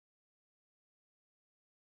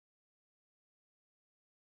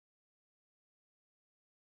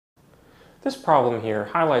This problem here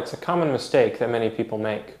highlights a common mistake that many people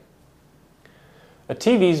make. A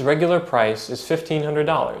TV's regular price is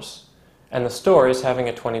 $1,500, and the store is having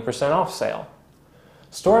a 20% off sale.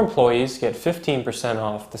 Store employees get 15%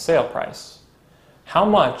 off the sale price. How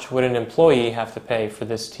much would an employee have to pay for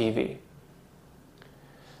this TV?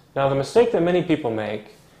 Now, the mistake that many people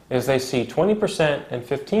make is they see 20% and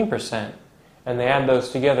 15%, and they add those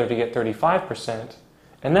together to get 35%,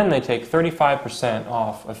 and then they take 35%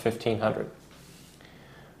 off of $1,500.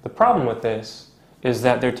 The problem with this is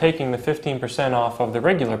that they're taking the 15% off of the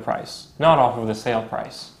regular price, not off of the sale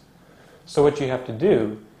price. So what you have to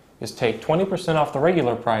do is take 20% off the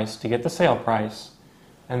regular price to get the sale price,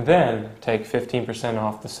 and then take 15%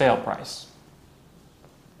 off the sale price.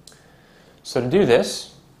 So to do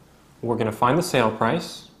this, we're going to find the sale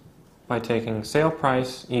price by taking sale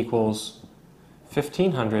price equals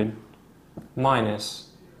 $1,500 minus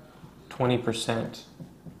 20%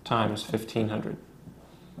 times $1,500.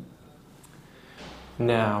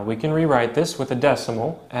 Now we can rewrite this with a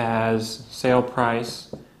decimal as sale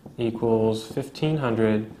price equals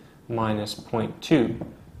 1,500 minus 0.2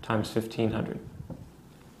 times 1,500.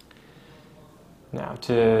 Now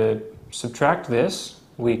to subtract this,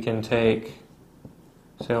 we can take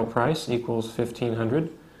sale price equals 1,500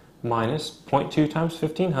 minus 0.2 times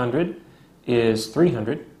 1,500 is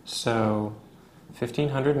 300, so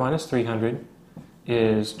 1,500 minus 300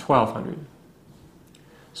 is 1,200.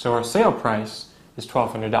 So our sale price is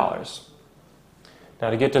 $1,200. Now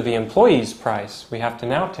to get to the employee's price, we have to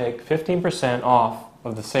now take 15% off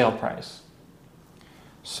of the sale price.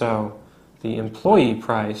 So the employee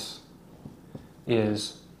price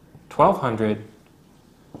is $1,200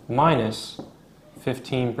 minus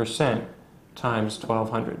 15% times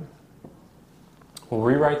 1,200. We'll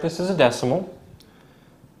rewrite this as a decimal,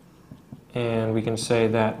 and we can say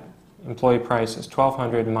that employee price is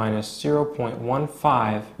 1,200 minus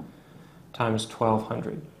 0.15 times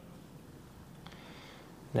 1,200.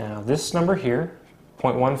 Now this number here,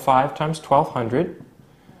 0.15 times 1,200,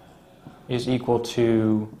 is equal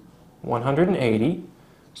to 180.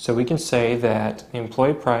 So we can say that the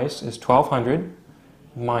employee price is 1,200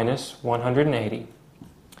 minus 180.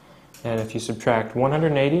 And if you subtract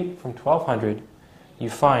 180 from 1,200, you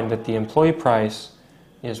find that the employee price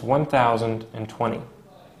is 1,020.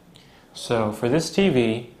 So for this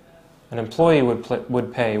TV, an employee would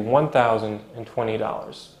pay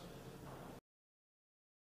 $1,020.